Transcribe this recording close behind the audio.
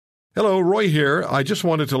Hello, Roy here. I just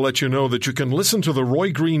wanted to let you know that you can listen to The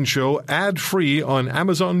Roy Green Show ad-free on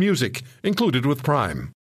Amazon Music, included with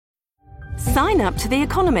Prime. Sign up to The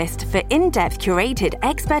Economist for in-depth curated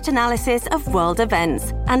expert analysis of world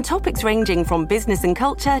events and topics ranging from business and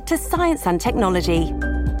culture to science and technology.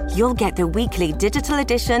 You'll get the weekly digital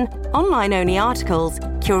edition, online-only articles,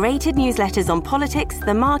 curated newsletters on politics,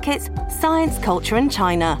 the markets, science, culture and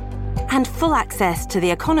China, and full access to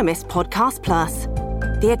The Economist Podcast Plus.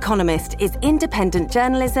 The Economist is independent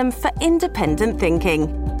journalism for independent thinking.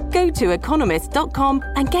 Go to economist.com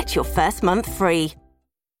and get your first month free.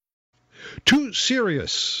 2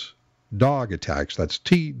 serious dog attacks, that's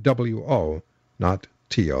T-W-O, not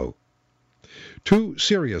T-O. 2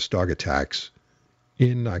 serious dog attacks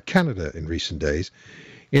in Canada in recent days.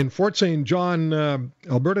 In Fort St. John,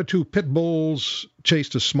 Alberta, 2 pit bulls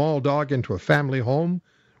chased a small dog into a family home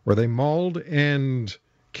where they mauled and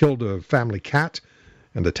killed a family cat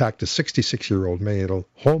and attacked a 66-year-old male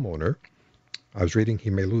homeowner. I was reading he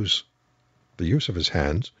may lose the use of his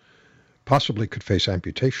hands, possibly could face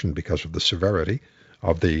amputation because of the severity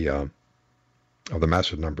of the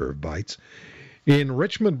massive number of bites. In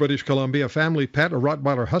Richmond, British Columbia, a family pet, a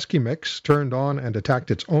Rottweiler Husky mix, turned on and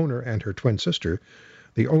attacked its owner and her twin sister.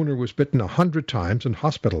 The owner was bitten 100 times and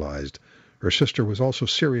hospitalized. Her sister was also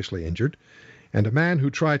seriously injured. And a man who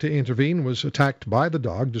tried to intervene was attacked by the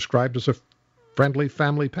dog, described as a friendly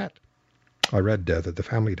family pet. I read that the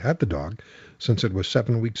family had had the dog since it was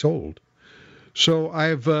 7 weeks old. So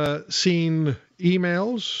I've seen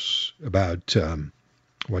emails about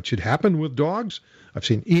what should happen with dogs. I've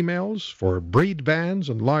seen emails for breed bans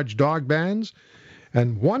and large dog bans.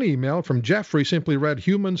 And one email from Jeffrey simply read,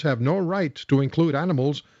 "Humans have no right to include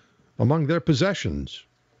animals among their possessions."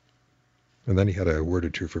 And then he had a word or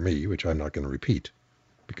two for me, which I'm not going to repeat,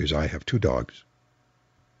 because I have 2 dogs.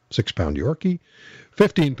 6-pound Yorkie,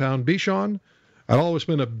 15-pound Bichon. I've always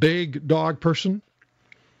been a big dog person.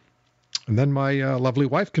 And then my lovely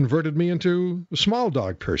wife converted me into a small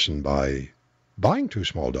dog person by buying 2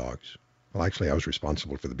 small dogs. Well, actually, I was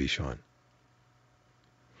responsible for the Bichon.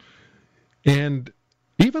 And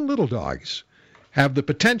even little dogs have the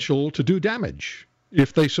potential to do damage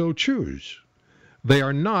if they so choose. They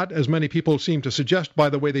are not, as many people seem to suggest by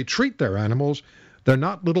the way they treat their animals, they're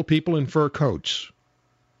not little people in fur coats.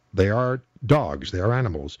 They are dogs. They are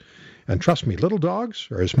animals. And trust me, little dogs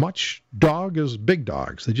are as much dog as big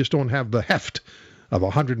dogs. They just don't have the heft of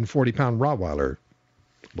a 140-pound Rottweiler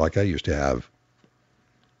like I used to have.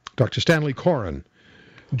 Dr. Stanley Coren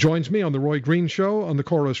joins me on The Roy Green Show on the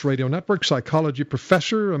Chorus Radio Network, psychology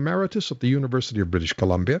professor emeritus at the University of British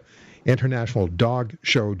Columbia, international dog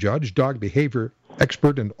show judge, dog behavior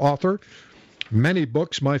expert and author. Many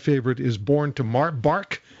books. My favorite is Born to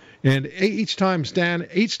Bark. And each time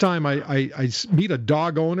I meet a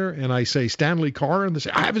dog owner and I say Stanley Coren, they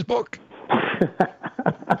say, I have his book.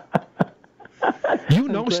 You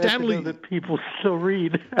know Stanley. To know that people still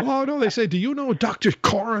read. Oh, no, they say, do you know Dr.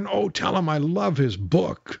 Coren? Oh, tell him I love his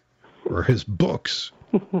book or his books.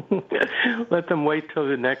 Let them wait till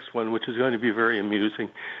the next one, which is going to be very amusing.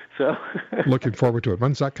 So, looking forward to it.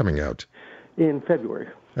 When's that coming out? In February.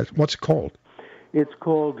 What's it called? It's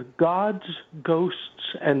called Gods, Ghosts,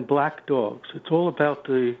 and Black Dogs. It's all about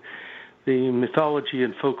the mythology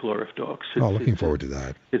and folklore of dogs. Looking forward to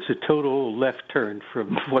that. It's a total left turn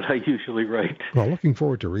from what I usually write. Well, looking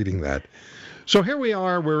forward to reading that. So here we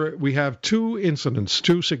are where we have 2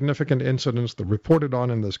 significant incidents that reported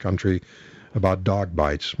on in this country about dog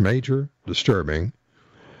bites, major, disturbing.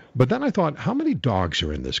 But then I thought, how many dogs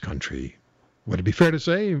are in this country? Would it be fair to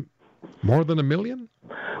say more than 1 million?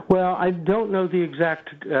 Well, I don't know the exact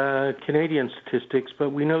Canadian statistics, but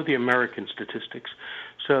we know the American statistics.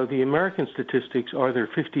 So the American statistics are there are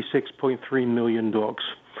 56.3 million dogs.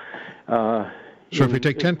 So if we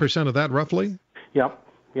take 10% of that, roughly? Yep.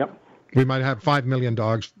 We might have 5 million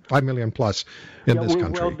dogs, 5 million plus in this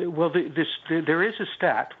country. There is a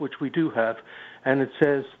stat, which we do have, and it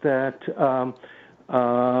says that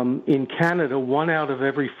in Canada, 1 out of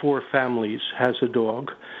every 4 families has a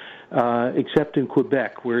dog, except in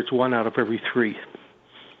Quebec, where it's 1 out of every 3.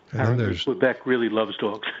 And Quebec really loves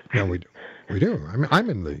dogs. Yeah, we do. I mean, I'm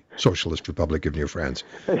in the Socialist Republic of New France,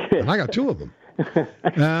 and I got 2 of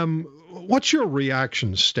them. What's your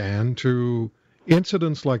reaction, Stan, to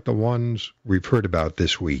incidents like the ones we've heard about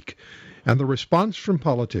this week? And the response from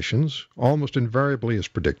politicians, almost invariably is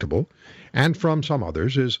predictable, and from some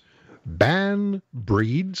others, is ban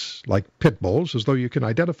breeds like pit bulls, as though you can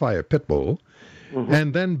identify a pit bull,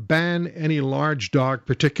 and then ban any large dog,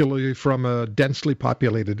 particularly from a densely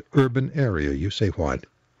populated urban area. You say what?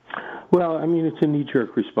 Well, I mean, it's a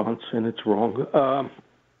knee-jerk response, and it's wrong.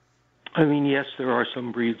 I mean, yes, there are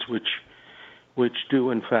some breeds which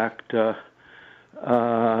do, in fact, have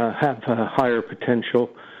a higher potential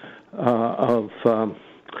of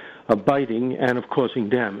biting and of causing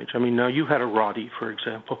damage. I mean, now you had a Rottie, for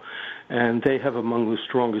example, and they have among the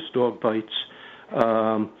strongest dog bites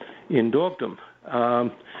in dogdom.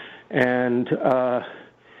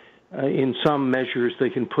 In some measures, they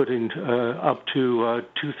can put in up to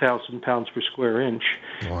 2,000 pounds per square inch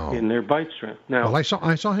in their bite strength. Now, well,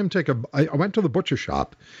 I saw him take I went to the butcher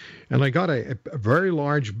shop, and I got a very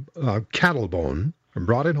large cattle bone and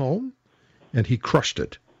brought it home, and he crushed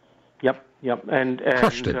it. Yep, and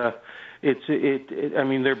crushed it. I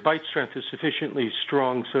mean, their bite strength is sufficiently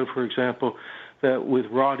strong. So, for example, that with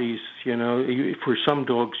Rotties, for some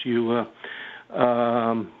dogs, you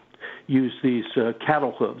use these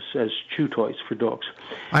cattle hooves as chew toys for dogs.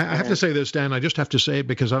 I have to say this, Dan. I just have to say it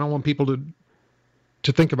because I don't want people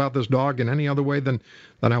to think about this dog in any other way than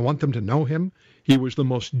I want them to know him. He was the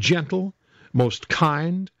most gentle, most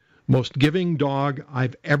kind, most giving dog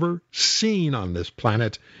I've ever seen on this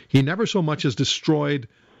planet. He never so much as destroyed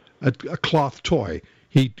a cloth toy.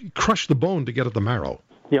 He crushed the bone to get at the marrow.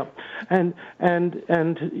 Yeah, and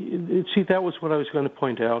see, that was what I was going to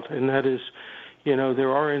point out, and that is,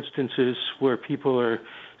 there are instances where people are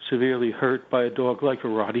severely hurt by a dog like a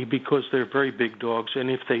Rottie because they're very big dogs, and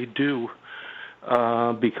if they do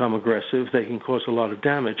become aggressive, they can cause a lot of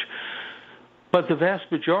damage. But the vast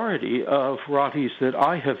majority of Rotties that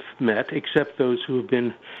I have met, except those who have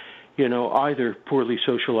been, either poorly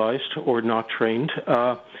socialized or not trained,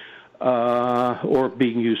 or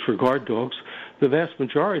being used for guard dogs, the vast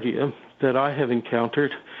majority that I have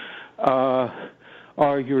encountered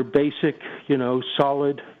are your basic,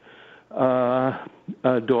 solid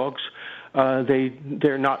dogs.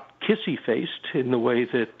 They're not kissy-faced in the way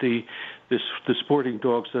that the sporting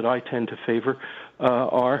dogs that I tend to favor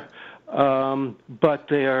are, but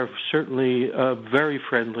they are certainly very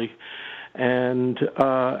friendly and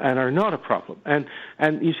are not a problem. And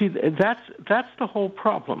you see, that's the whole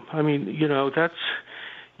problem. I mean,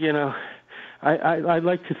 I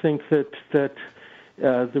like to think that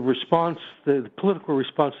the response, the political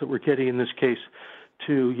response that we're getting in this case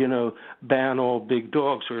to, ban all big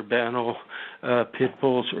dogs or ban all pit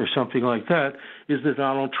bulls or something like that is the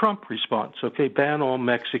Donald Trump response. Okay, ban all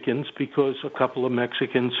Mexicans because a couple of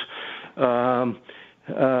Mexicans have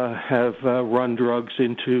run drugs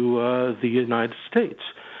into the United States.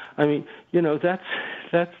 I mean,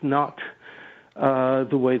 that's not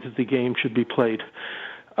the way that the game should be played.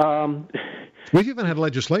 We've even had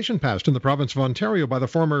legislation passed in the province of Ontario by the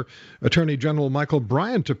former Attorney General Michael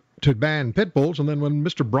Bryant to ban pit bulls, and then when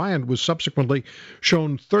Mr. Bryant was subsequently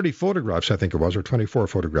shown 30 photographs, I think it was, or 24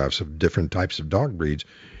 photographs of different types of dog breeds,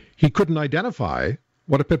 he couldn't identify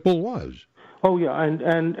what a pit bull was. Oh yeah,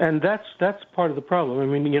 and that's part of the problem. I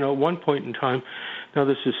mean, at one point in time, now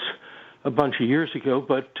this is a bunch of years ago,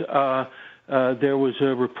 but there was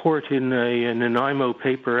a report in an Nanaimo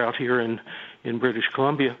paper out here in British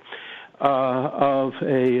Columbia of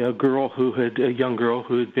a young girl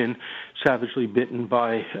who had been savagely bitten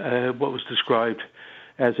by what was described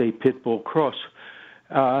as a pit bull cross,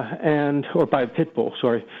 or by a pit bull,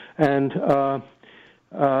 sorry, and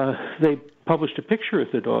they published a picture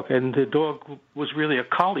of the dog, and the dog was really a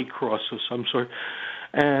collie cross of some sort.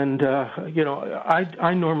 And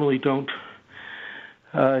I normally don't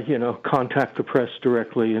contact the press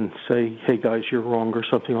directly and say, "Hey guys, you're wrong" or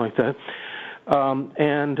something like that.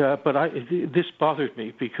 But this bothered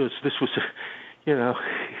me because this was,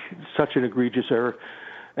 such an egregious error,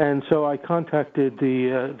 and so I contacted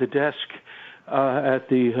the desk at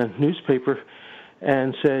the newspaper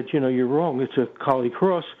and said, you're wrong. It's a collie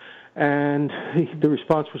cross. And the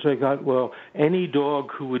response was I got, well, any dog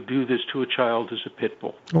who would do this to a child is a pit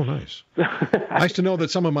bull. Oh, nice. Nice to know that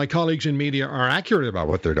some of my colleagues in media are accurate about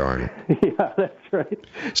what they're doing. Yeah, that's right.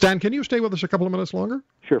 Stan, can you stay with us a couple of minutes longer?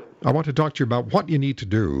 Sure. I want to talk to you about what you need to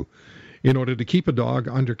do in order to keep a dog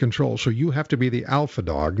under control. So you have to be the alpha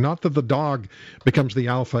dog, not that the dog becomes the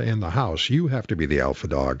alpha in the house. You have to be the alpha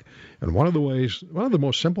dog. And one of the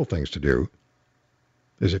most simple things to do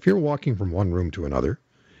is if you're walking from one room to another,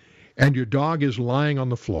 and your dog is lying on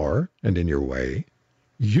the floor and in your way,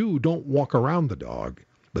 you don't walk around the dog.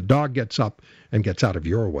 The dog gets up and gets out of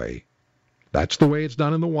your way. That's the way it's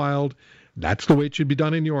done in the wild. That's the way it should be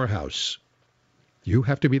done in your house. You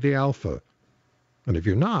have to be the alpha. And if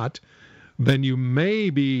you're not, then you may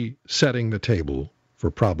be setting the table for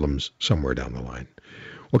problems somewhere down the line.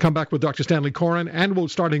 We'll come back with Dr. Stanley Coren, and we'll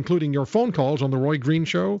start including your phone calls on The Roy Green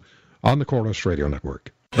Show on the Corus Radio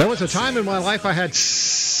Network. There was a time in my life I had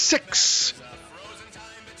 6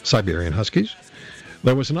 Siberian Huskies.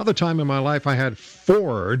 There was another time in my life I had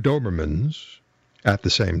 4 Dobermans at the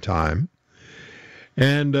same time.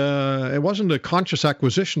 And it wasn't a conscious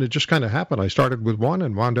acquisition. It just kind of happened. I started with one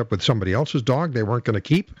and wound up with somebody else's dog they weren't going to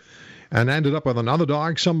keep, and ended up with another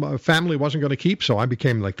dog some family wasn't going to keep, so I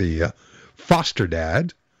became like the foster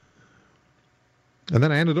dad. And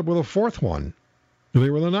then I ended up with a 4th one. They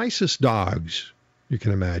were the nicest dogs you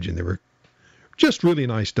can imagine. They were just really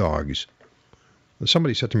nice dogs. And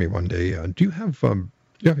somebody said to me one day, do you have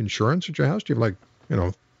insurance at your house? Do you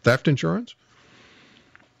have, theft insurance?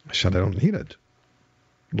 I said, I don't need it.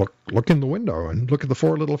 Look in the window and look at the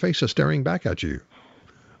 4 little faces staring back at you.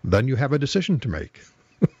 Then you have a decision to make.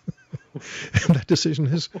 And that decision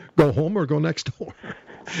is go home or go next door.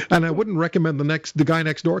 And I wouldn't recommend the guy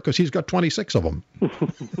next door because he's got 26 of them.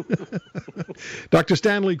 Dr.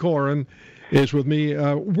 Stanley Coren is with me,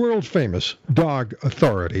 world famous dog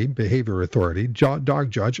authority, behavior authority,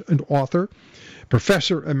 dog judge and author,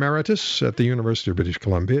 professor emeritus at the University of British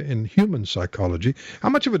Columbia in human psychology. How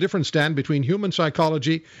much of a difference, Stan, between human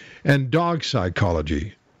psychology and dog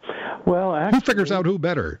psychology? Well, actually, who figures out who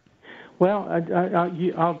better? Well,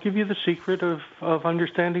 I'll give you the secret of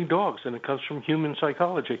understanding dogs, and it comes from human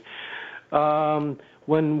psychology.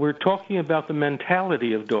 When we're talking about the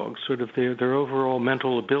mentality of dogs, sort of their overall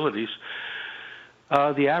mental abilities,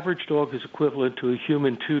 the average dog is equivalent to a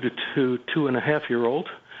human 2 to 2.5-year-old,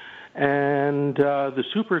 and the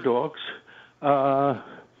super dogs,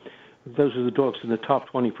 those are the dogs in the top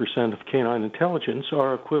 20% of canine intelligence,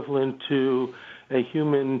 are equivalent to a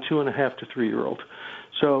human 2.5 to 3-year-old.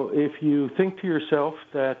 So if you think to yourself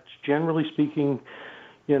that, generally speaking,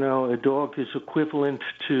 a dog is equivalent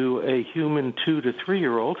to a human 2 to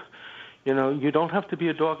 3-year-old, you don't have to be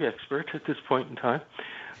a dog expert at this point in time.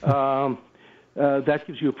 That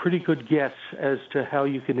gives you a pretty good guess as to how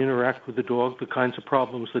you can interact with the dog, the kinds of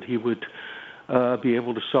problems that he would be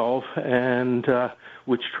able to solve, and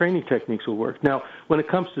which training techniques will work. Now, when it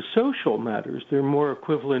comes to social matters, they're more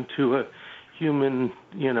equivalent to a human,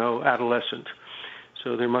 adolescent.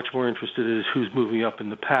 So they're much more interested in who's moving up in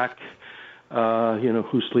the pack,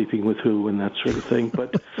 who's sleeping with who, and that sort of thing.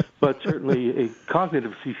 But certainly,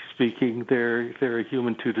 cognitively speaking, they're a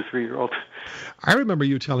human 2 to 3-year-old. I remember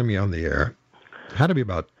you telling me on the air, it had to be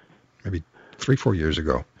about maybe 3-4 years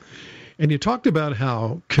ago, and you talked about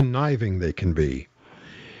how conniving they can be.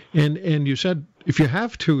 And you said if you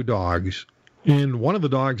have 2 dogs, and one of the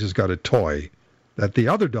dogs has got a toy that the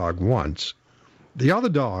other dog wants, the other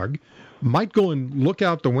dog might go and look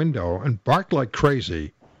out the window and bark like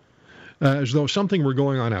crazy, as though something were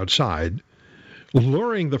going on outside,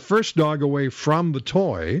 luring the first dog away from the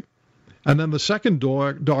toy, and then the second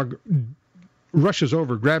dog rushes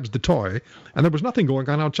over, grabs the toy, and there was nothing going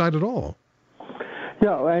on outside at all.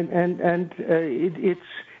 No, and it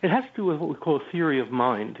has to do with what we call a theory of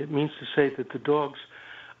mind. It means to say that the dogs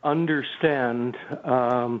understand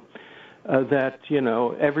that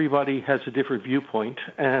everybody has a different viewpoint,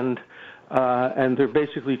 and they're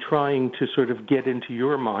basically trying to sort of get into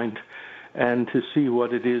your mind and to see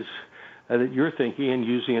what it is that you're thinking and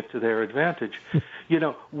using it to their advantage.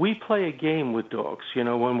 We play a game with dogs.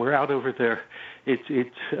 When we're out over there,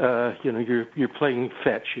 you're playing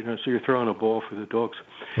fetch. So you're throwing a ball for the dogs.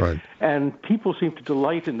 Right. And people seem to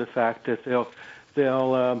delight in the fact that they'll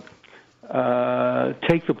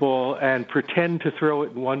take the ball and pretend to throw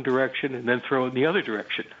it in one direction and then throw it in the other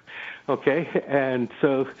direction. Okay, and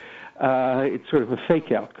so it's sort of a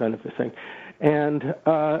fake-out kind of a thing.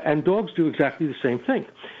 And dogs do exactly the same thing.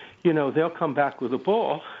 They'll come back with a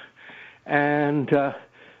ball, and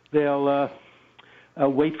they'll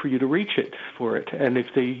wait for you to reach it for it. And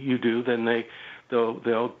if you do, then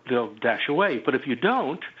they'll dash away. But if you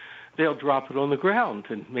don't, they'll drop it on the ground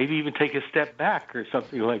and maybe even take a step back or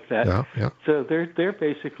something like that. Yeah. So they're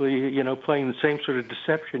basically playing the same sort of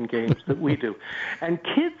deception games that we do. And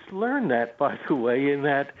kids learn that, by the way, in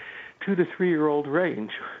that 2 to 3-year-old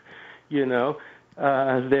range. They'll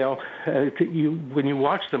when you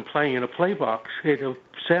watch them playing in a play box,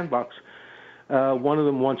 sandbox, one of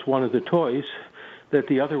them wants one of the toys that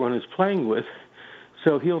the other one is playing with.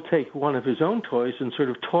 So he'll take one of his own toys and sort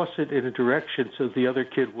of toss it in a direction so the other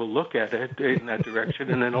kid will look at it in that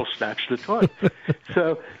direction, and then he'll snatch the toy.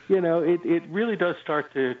 So, it really does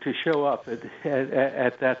start to show up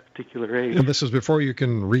at that particular age. And this is before you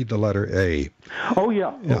can read the letter A. Oh,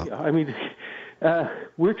 yeah. I mean,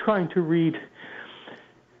 we're trying to read,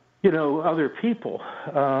 other people.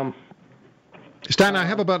 Stan, I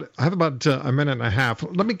have about a minute and a half.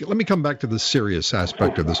 Let me come back to the serious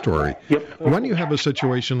aspect of the story. Yep. When you have a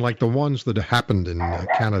situation like the ones that happened in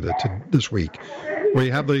Canada this week, where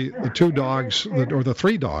you have the two dogs, or the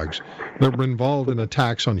three dogs, that were involved in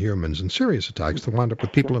attacks on humans, and serious attacks that wound up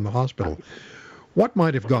with people in the hospital. What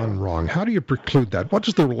might have gone wrong? How do you preclude that? What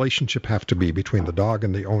does the relationship have to be between the dog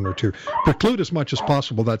and the owner to preclude as much as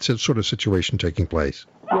possible that sort of situation taking place?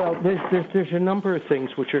 Well, there's a number of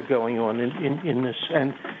things which are going on in this,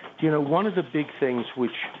 and one of the big things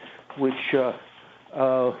which we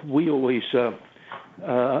always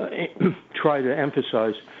try to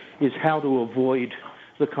emphasize is how to avoid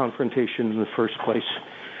the confrontation in the first place.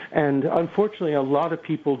 And unfortunately, a lot of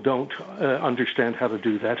people don't understand how to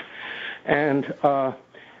do that. And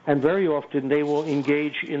very often they will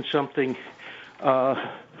engage in something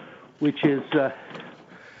which is...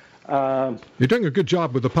 You're doing a good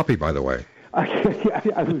job with the puppy, by the way.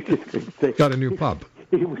 I was just going to say... Got a new pup.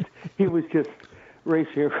 He was just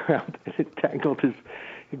racing around, and it tangled his...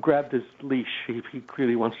 He grabbed his leash. He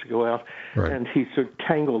really wants to go out, right. And he sort of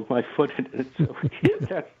tangled my foot in it. So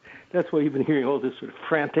that's why you've been hearing all this sort of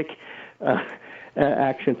frantic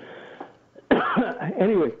action.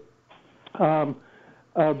 Anyway,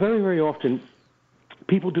 very, very often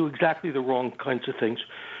people do exactly the wrong kinds of things.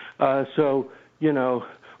 So,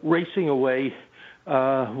 racing away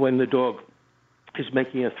when the dog is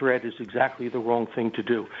making a threat is exactly the wrong thing to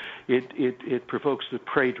do. It provokes the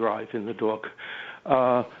prey drive in the dog.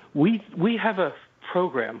 We have a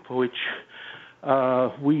program which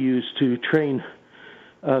we use to train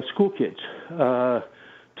school kids to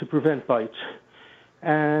prevent bites,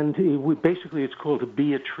 and it's called a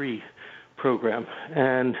Be a Tree program.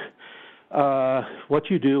 And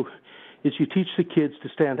what you do is you teach the kids to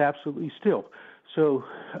stand absolutely still. So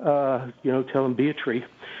tell them be a tree,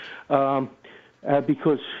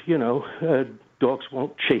 because dogs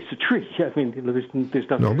won't chase a tree. I mean, there's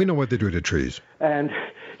nothing. No, we know what they do to trees. And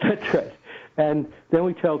that's right. And then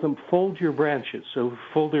we tell them, fold your branches, so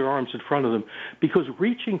fold their arms in front of them, because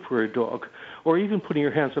reaching for a dog, or even putting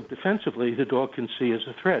your hands up defensively, the dog can see as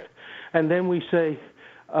a threat. And then we say,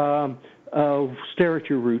 stare at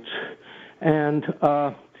your roots, and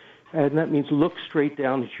that means look straight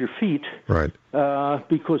down at your feet, right?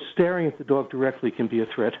 Because staring at the dog directly can be a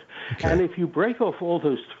threat. Okay. And if you break off all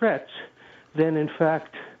those threats, then in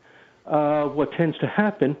fact, what tends to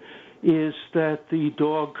happen is that the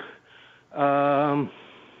dog,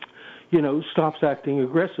 stops acting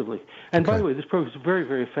aggressively. And okay. By the way, this program is very,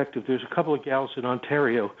 very effective. There's a couple of gals in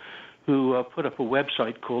Ontario who put up a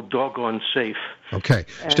website called Doggone Safe. Okay.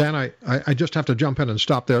 Stan, I just have to jump in and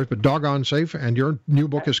stop there, but Doggone Safe, and your new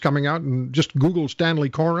book is coming out, and just Google Stanley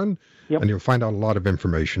Coren, yep. And you'll find out a lot of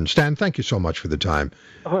information. Stan, thank you so much for the time.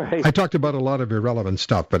 All right. I talked about a lot of irrelevant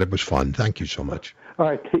stuff, but it was fun. Thank you so much. All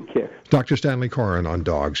right, take care. Dr. Stanley Coren on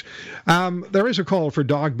dogs. There is a call for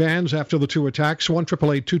dog bans after the two attacks.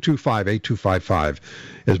 1-888-225-8255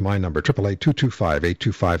 is my number.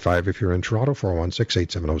 888-225-8255 if you're in Toronto.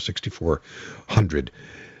 416-870-6400.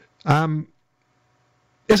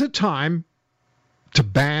 Is it time to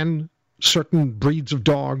ban certain breeds of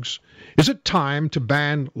dogs? Is it time to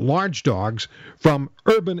ban large dogs from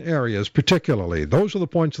urban areas particularly? Those are the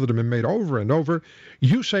points that have been made over and over.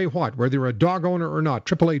 You say what, whether you're a dog owner or not.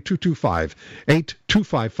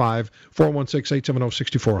 888-225-8255,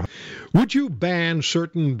 416-870-6400. Would you ban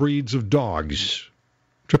certain breeds of dogs?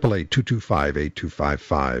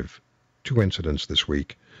 888-225-8255. Two incidents this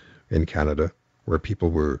week in Canada where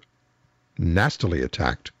people were nastily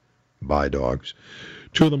attacked by dogs.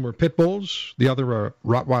 Two of them were pit bulls, the other a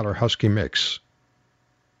Rottweiler Husky mix.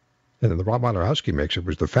 And in the Rottweiler Husky mix, it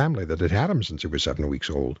was the family that had had him since he was 7 weeks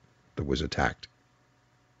old that was attacked.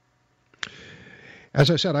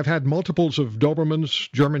 As I said, I've had multiples of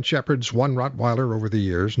Dobermans, German Shepherds, one Rottweiler over the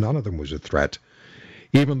years. None of them was a threat,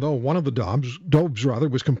 even though one of the Dobes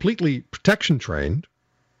was completely protection trained,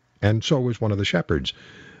 and so was one of the Shepherds.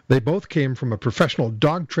 They both came from a professional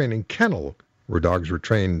dog training kennel where dogs were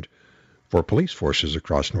trained for police forces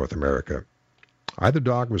across North America. Either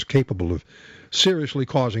dog was capable of seriously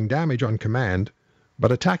causing damage on command,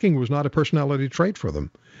 but attacking was not a personality trait for them.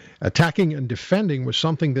 Attacking and defending was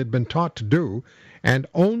something they'd been taught to do, and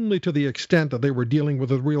only to the extent that they were dealing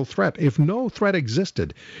with a real threat. If no threat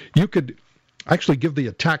existed, you could actually give the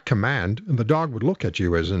attack command, and the dog would look at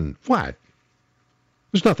you as in, what?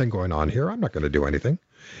 There's nothing going on here. I'm not going to do anything.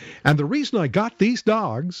 And the reason I got these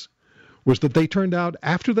dogs was that they turned out,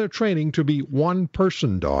 after their training, to be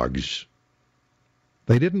one-person dogs.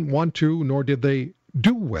 They didn't want to, nor did they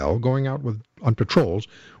do well going out on patrols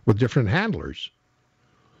with different handlers.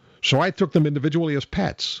 So I took them individually as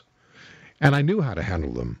pets, and I knew how to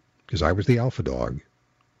handle them, because I was the alpha dog.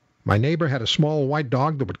 My neighbor had a small white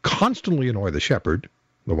dog that would constantly annoy the shepherd,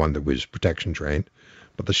 the one that was protection trained,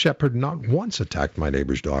 but the shepherd not once attacked my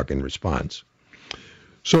neighbor's dog in response.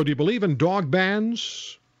 So do you believe in dog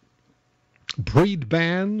bans, breed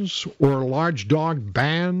bans, or large dog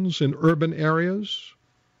bans in urban areas?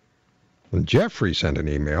 And Jeffrey sent an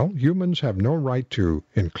email. Humans have no right to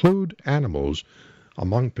include animals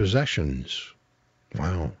among possessions.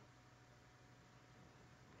 Wow.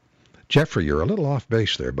 Jeffrey, you're a little off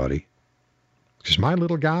base there, buddy. Because my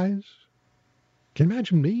little guys, can you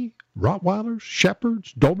imagine me? Rottweilers,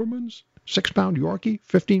 Shepherds, Dobermans, 6-pound Yorkie,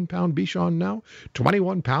 15-pound Bichon now,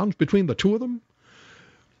 21 pounds between the two of them.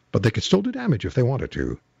 But they could still do damage if they wanted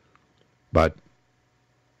to. But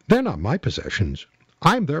they're not my possessions.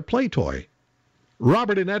 I'm their play toy.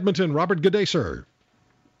 Robert in Edmonton. Robert, good day, sir.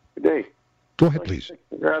 Good day. Go ahead, please.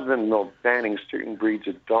 Rather than banning certain breeds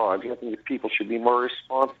of dogs, I think people should be more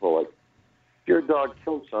responsible. Like, if your dog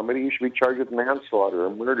killed somebody, you should be charged with manslaughter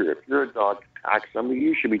or murder. If your dog attacked somebody,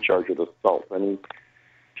 you should be charged with assault. I mean,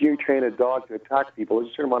 if you train a dog to attack people,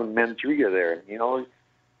 there's a certain amount of mens rea there. You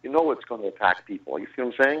know it's going to attack people. You see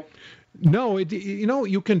what I'm saying? No,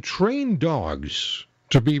 you can train dogs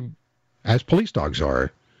to be, as police dogs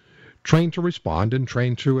are, trained to respond and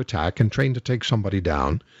trained to attack and trained to take somebody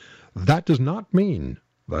down. That does not mean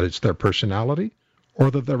that it's their personality or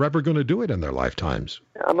that they're ever going to do it in their lifetimes.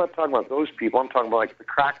 I'm not talking about those people. I'm talking about like the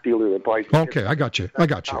crack dealer that buys. Okay, I got you.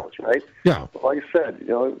 Right? Yeah. Like I said,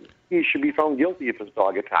 he should be found guilty if his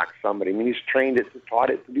dog attacks somebody. I mean, he's taught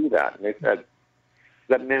it to do that. And they said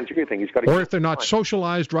that mens rea thing. He's got to. Or if they're not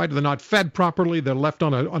socialized right, they're not fed properly, they're left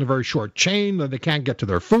on a very short chain, that they can't get to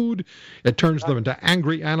their food. It turns them into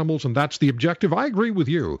angry animals, and that's the objective. I agree with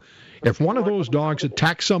you. If one of those dogs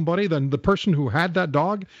attacks somebody, then the person who had that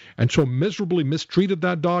dog and so miserably mistreated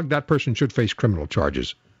that dog, that person should face criminal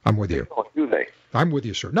charges. I'm with you. Do they? I'm with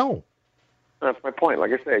you, sir. No. That's my point.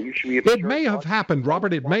 Like I say, you should be. It may have happened,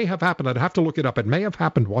 Robert. It may have happened. I'd have to look it up. It may have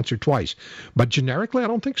happened once or twice. But generically, I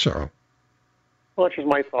don't think so. Well, that's just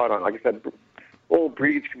my thought on it. Like I said, old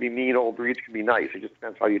breeds can be mean, old breeds can be nice. It just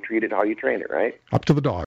depends how you treat it, how you train it, right? Up to the dog.